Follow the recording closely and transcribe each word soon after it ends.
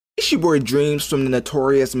It's your boy Dreams from the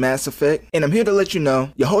notorious Mass Effect, and I'm here to let you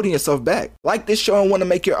know you're holding yourself back. Like this show and want to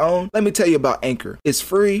make your own? Let me tell you about Anchor. It's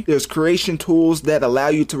free. There's creation tools that allow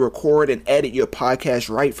you to record and edit your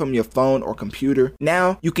podcast right from your phone or computer.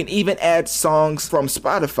 Now, you can even add songs from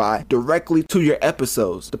Spotify directly to your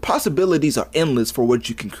episodes. The possibilities are endless for what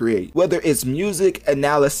you can create. Whether it's music,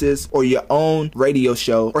 analysis, or your own radio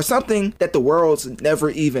show, or something that the world's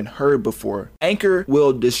never even heard before, Anchor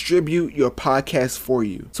will distribute your podcast for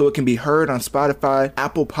you, so it can be heard on Spotify,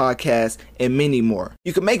 Apple Podcasts, and many more.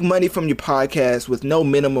 You can make money from your podcast with no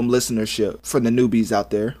minimum listenership for the newbies out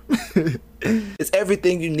there. It's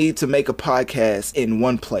everything you need to make a podcast in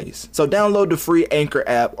one place. So download the free Anchor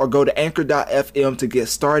app or go to anchor.fm to get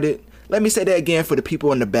started. Let me say that again for the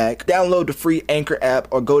people in the back. Download the free Anchor app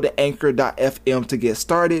or go to anchor.fm to get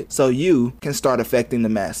started so you can start affecting the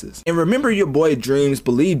masses. And remember, your boy Dreams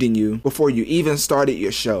believed in you before you even started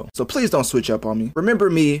your show. So please don't switch up on me. Remember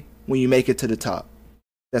me when you make it to the top.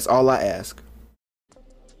 That's all I ask.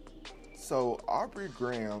 So Aubrey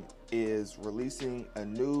Graham is releasing a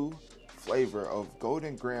new flavor of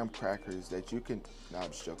Golden Graham crackers that you can... No,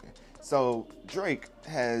 I'm just joking. So Drake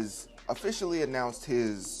has officially announced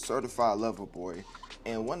his Certified Lover Boy,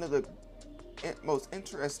 and one of the most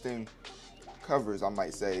interesting covers, I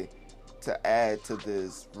might say, to add to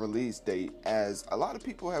this release date, as a lot of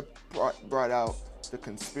people have brought out the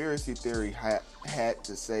conspiracy theory hat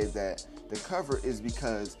to say that the cover is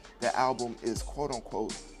because the album is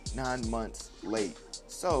quote-unquote 9 months late.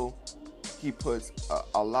 So he puts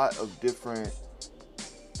a lot of different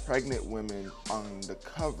pregnant women on the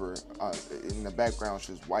cover. In the background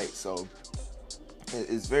she's white, so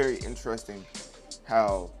it's very interesting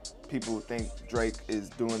how people think Drake is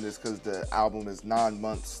doing this because the album is 9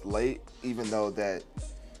 months late, even though that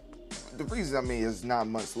the reason is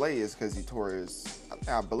 9 months late is because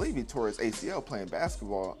I believe he tore his ACL playing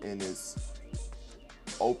basketball in his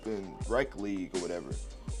open rec league or whatever.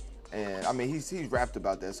 And he's rapped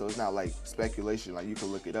about that, so it's not like speculation. Like, you can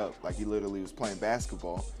look it up. Like, he literally was playing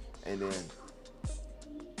basketball and then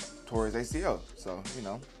tore his ACL. So,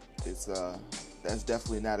 it's that's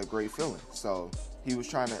definitely not a great feeling. So he was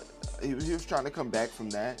trying to come back from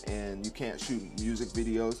that, and you can't shoot music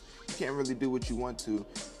videos. You can't really do what you want to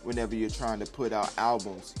whenever you're trying to put out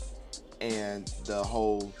albums, and the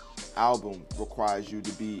whole album requires you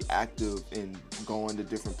to be active in going to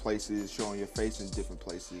different places, showing your face in different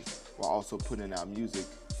places, while also putting out music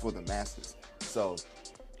for the masses. So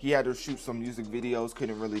he had to shoot some music videos,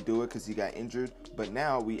 couldn't really do it because he got injured, but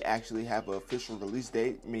now we actually have an official release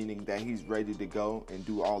date, meaning that he's ready to go and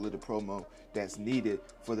do all of the promo that's needed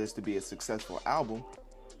for this to be a successful album.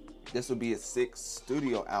 This will be a 6th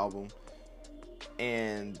studio album,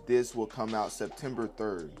 and this will come out September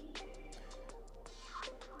 3rd.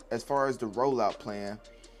 As far as the rollout plan,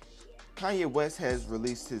 Kanye West has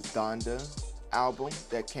released his Donda album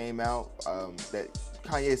that came out, that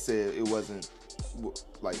Kanye said it wasn't,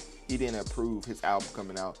 like, he didn't approve his album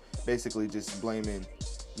coming out, basically just blaming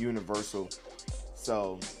Universal.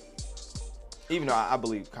 So even though I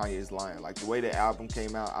believe Kanye is lying, like, the way the album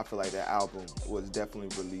came out, I feel like that album was definitely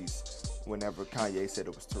released whenever Kanye said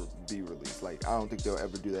it was to be released. Like, I don't think they'll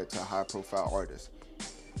ever do that to a high profile artist,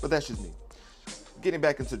 but that's just me. Getting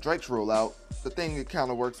back into Drake's rollout, the thing that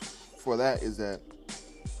kind of works for that is that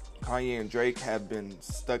Kanye and Drake have been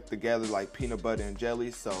stuck together like peanut butter and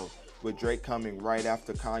jelly. So with Drake coming right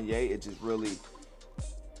after Kanye, it just really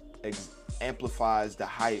amplifies the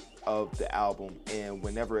hype of the album. And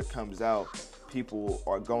whenever it comes out, people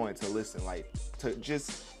are going to listen. Like, to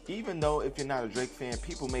just, even though if you're not a Drake fan,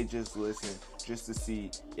 people may just listen just to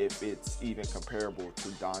see if it's even comparable to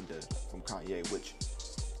Donda from Kanye, which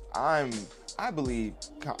I believe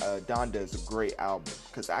Donda is a great album,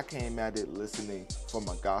 because I came at it listening from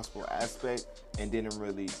a gospel aspect and didn't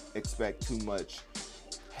really expect too much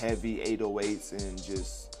heavy 808s, and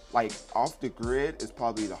just, like, Off the Grid is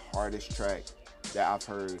probably the hardest track that I've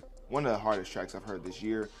heard, one of the hardest tracks I've heard this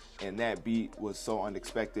year, and that beat was so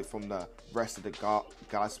unexpected from the rest of the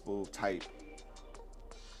gospel type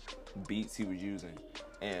beats he was using.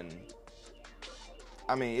 And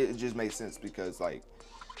it just makes sense because, like,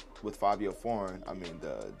 with Fabio Foreign,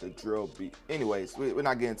 the drill beat. Anyways, we're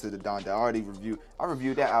not getting to the Donda. I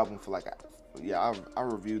reviewed that album for like, I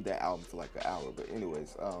reviewed that album for like an hour. But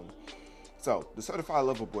anyways, so the Certified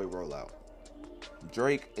Lover Boy rollout.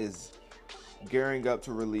 Drake is gearing up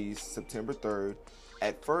to release September 3rd.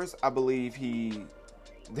 At first, I believe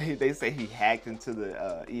they say he hacked into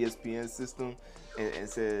the ESPN system and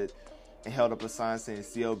said, and held up a sign saying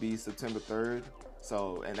CLB September 3rd.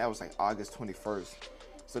 So, and that was like August 21st.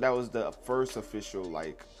 So that was the first official,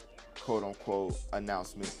 like, quote unquote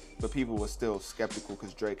announcement, but people were still skeptical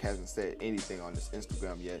because Drake hasn't said anything on his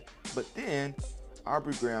Instagram yet. But then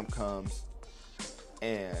Aubrey Graham comes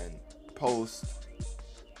and posts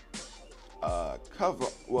cover,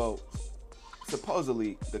 well,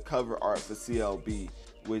 supposedly the cover art for CLB,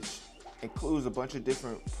 which includes a bunch of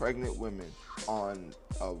different pregnant women on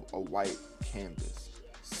a white canvas.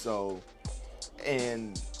 So,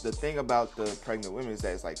 and the thing about the pregnant women is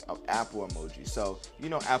that it's like an Apple emoji. So, you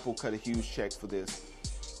know, Apple cut a huge check for this.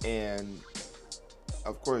 And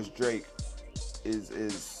of course, Drake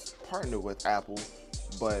is partnered with Apple,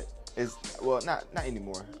 but it's, well, not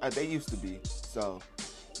anymore. They used to be. So,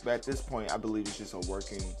 but at this point, I believe it's just a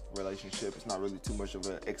working relationship. It's not really too much of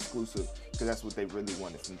an exclusive, because that's what they really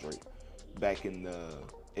wanted from Drake back in the,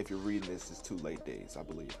 if you're reading this, it's Too Late days, I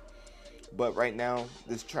believe. But right now,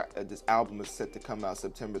 this album is set to come out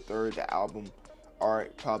September 3rd. The album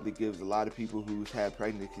art probably gives a lot of people who's had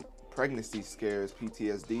pregnancy scares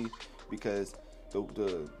PTSD, because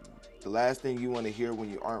the last thing you want to hear when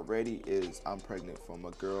you aren't ready is "I'm pregnant" from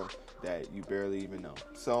a girl that you barely even know.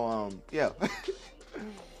 So yeah.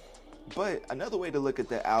 But another way to look at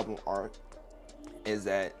the album art is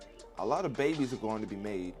that a lot of babies are going to be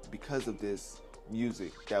made because of this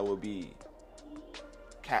music that will be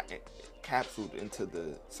capsuled into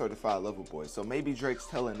the Certified Lover Boy. So maybe Drake's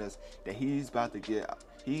telling us that he's about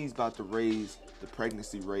to raise the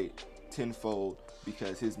pregnancy rate tenfold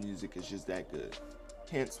because his music is just that good.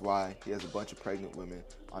 Hence why he has a bunch of pregnant women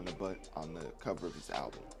on the cover of his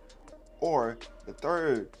album. Or the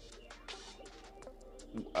third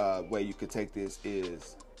way you could take this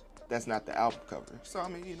is that's not the album cover. So I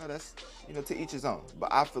mean, that's to each his own.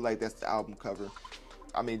 But I feel like that's the album cover.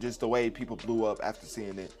 I mean, just the way people blew up after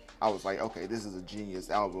seeing it, I was like, okay, this is a genius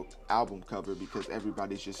album cover, because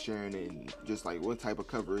everybody's just sharing it and just like, what type of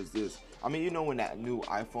cover is this? I mean, when that new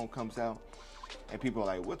iPhone comes out and people are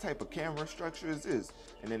like, what type of camera structure is this?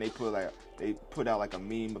 And then they put out like a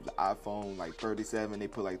meme of the iPhone like 37. They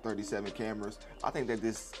put like 37 cameras. I think that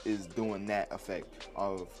this is doing that effect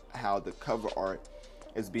of how the cover art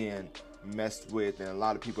is being messed with, and a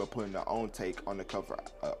lot of people are putting their own take on the cover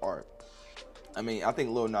art. I mean, I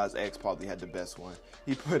think Lil Nas X probably had the best one.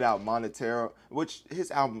 He put out Monetero, which his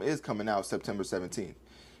album is coming out September 17th.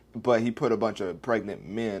 But he put a bunch of pregnant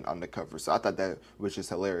men on the cover. So I thought that was just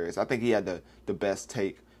hilarious. I think he had the best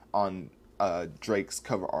take on Drake's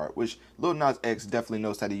cover art, which Lil Nas X definitely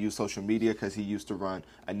knows how to use social media, because he used to run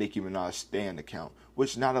a Nicki Minaj Stan account,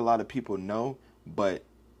 which not a lot of people know, but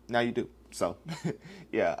now you do. So,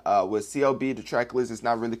 yeah, with CLB, the track list is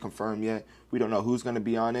not really confirmed yet. We don't know who's going to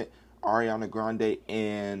be on it. Ariana Grande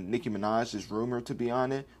and Nicki Minaj is rumored to be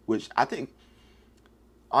on it, which I think,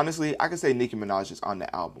 honestly, I could say Nicki Minaj is on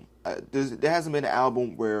the album. There hasn't been an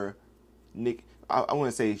album where I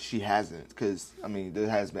wouldn't say she hasn't, because, I mean, there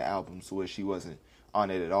has been albums where she wasn't on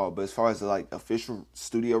it at all. But as far as like official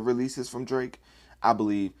studio releases from Drake, I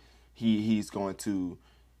believe he's going to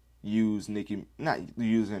use Nicki, not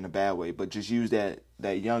use it in a bad way, but just use that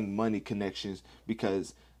Young Money connections,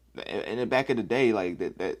 because in the back of the day, like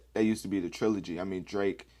that used to be the trilogy. I mean,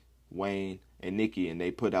 Drake, Wayne, and Nicki, and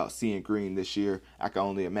they put out Seeing Green this year. I can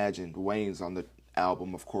only imagine Wayne's on the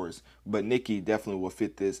album, of course, but Nicki definitely will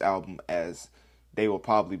fit this album, as they will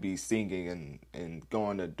probably be singing and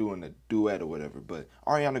going to doing a duet or whatever. But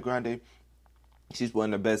Ariana Grande, she's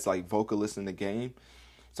one of the best like vocalists in the game,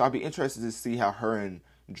 so I'd be interested to see how her and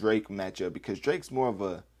Drake match up, because Drake's more of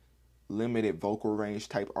a limited vocal range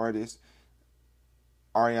type artist.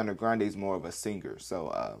 Ariana Grande is more of a singer,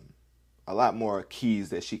 so a lot more keys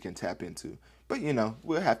that she can tap into. But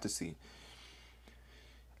we'll have to see.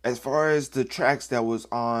 As far as the tracks that was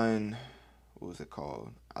on, what was it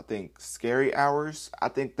called? I think Scary Hours. I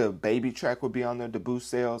think the Baby track would be on there to boost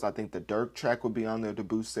sales. I think the Dirk track would be on there to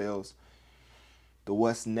boost sales. The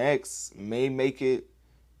What's Next may make it,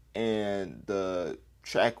 and the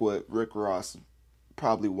track with Rick Ross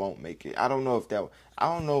probably won't make it. I don't know if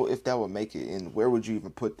that would make it, and where would you even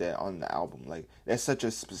put that on the album? Like, that's such a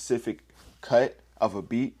specific cut of a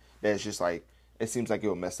beat that's just like, it seems like it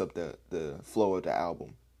will mess up the flow of the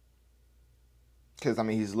album. Because I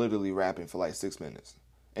mean, he's literally rapping for like 6 minutes,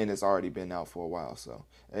 and it's already been out for a while. So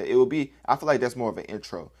it will be, I feel like that's more of an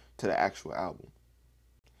intro to the actual album.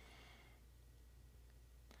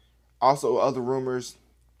 Also, other rumors,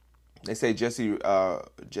 they say Jesse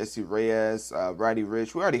Reyes, Roddy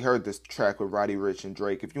Ricch. We already heard this track with Roddy Ricch and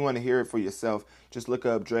Drake. If you want to hear it for yourself, just look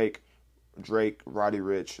up Drake, Roddy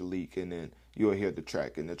Ricch leak, and then you'll hear the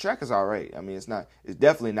track. And the track is all right. I mean, it's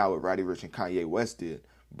definitely not what Roddy Ricch and Kanye West did,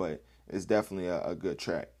 but it's definitely a good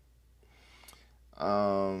track.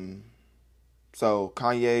 So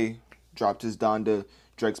Kanye dropped his Donda.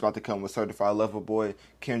 Drake's about to come with Certified Lover Boy.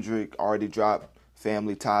 Kendrick already dropped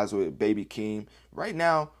Family Ties with Baby Keem. Right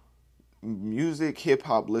now, music hip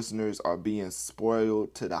hop listeners are being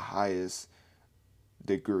spoiled to the highest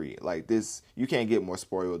degree. Like this, you can't get more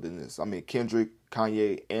spoiled than this. I mean, Kendrick,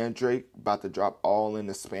 Kanye, and Drake about to drop all in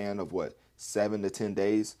the span of what, 7 to 10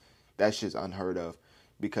 days. That shit's unheard of,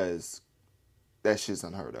 because that shit's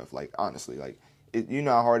unheard of. Like honestly, like you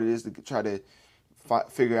know how hard it is to try to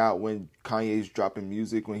figure out when Kanye's dropping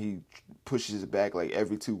music, when he pushes it back like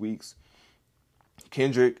every 2 weeks.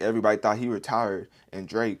 Kendrick, everybody thought he retired, and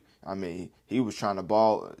Drake, I mean, he was trying to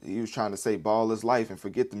ball. He was trying to say ball his life and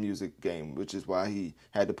forget the music game, which is why he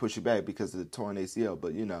had to push it back because of the torn ACL.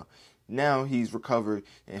 But you know, now he's recovered,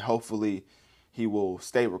 and hopefully he will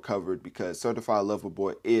stay recovered, because Certified Lover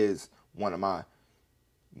Boy is one of my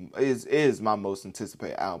is my most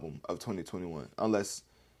anticipated album of 2021, unless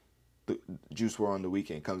the Juice WRLD on the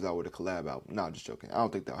weekend comes out with a collab album. No, I'm just joking. I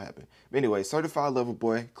don't think that'll happen. But anyway, Certified Lover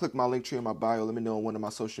Boy. Click my link tree in my bio. Let me know on one of my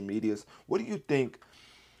social medias. What do you think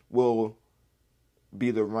will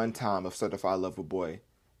be the runtime of Certified Lover Boy,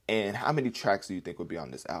 and how many tracks do you think will be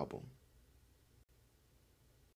on this album?